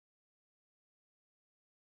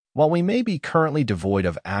While we may be currently devoid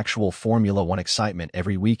of actual Formula One excitement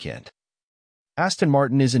every weekend, Aston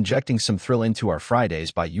Martin is injecting some thrill into our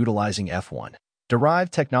Fridays by utilizing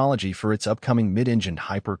F1-derived technology for its upcoming mid-engined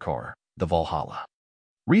hypercar, the Valhalla.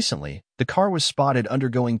 Recently, the car was spotted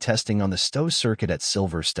undergoing testing on the Stowe circuit at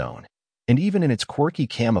Silverstone, and even in its quirky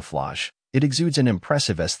camouflage, it exudes an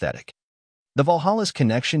impressive aesthetic. The Valhalla's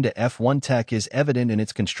connection to F1 tech is evident in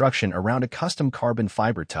its construction around a custom carbon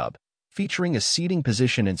fiber tub, featuring a seating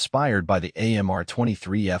position inspired by the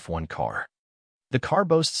AMR23 F1 car. The car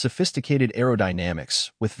boasts sophisticated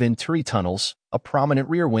aerodynamics, with Venturi tunnels, a prominent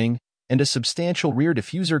rear wing, and a substantial rear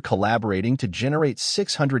diffuser collaborating to generate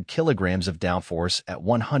 600 kilograms of downforce at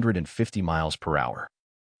 150 miles per hour.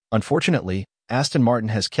 Unfortunately, Aston Martin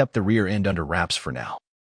has kept the rear end under wraps for now.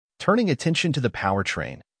 Turning attention to the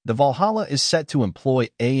powertrain, the Valhalla is set to employ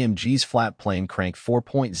AMG's flat-plane crank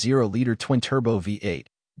 4.0-liter twin-turbo V8,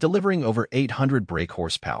 delivering over 800 brake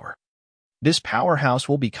horsepower. This powerhouse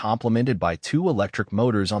will be complemented by two electric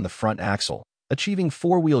motors on the front axle, achieving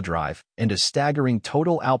four-wheel drive and a staggering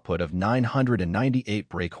total output of 998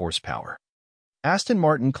 brake horsepower. Aston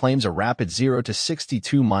Martin claims a rapid 0 to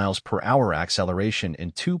 62 miles per hour acceleration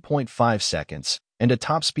in 2.5 seconds and a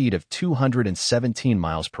top speed of 217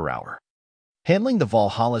 miles per hour. Handling the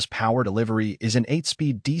Valhalla's power delivery is an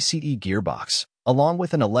 8-speed DCE gearbox, along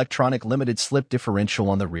with an electronic limited-slip differential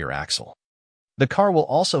on the rear axle. The car will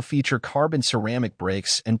also feature carbon ceramic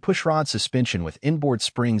brakes and pushrod suspension with inboard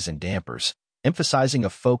springs and dampers, emphasizing a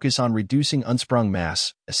focus on reducing unsprung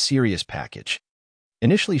mass, a serious package.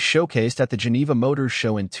 Initially showcased at the Geneva Motor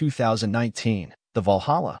Show in 2019, the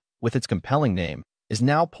Valhalla, with its compelling name, is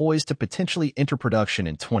now poised to potentially enter production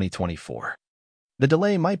in 2024. The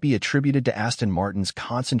delay might be attributed to Aston Martin's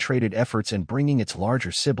concentrated efforts in bringing its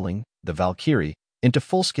larger sibling, the Valkyrie, into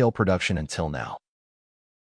full-scale production until now.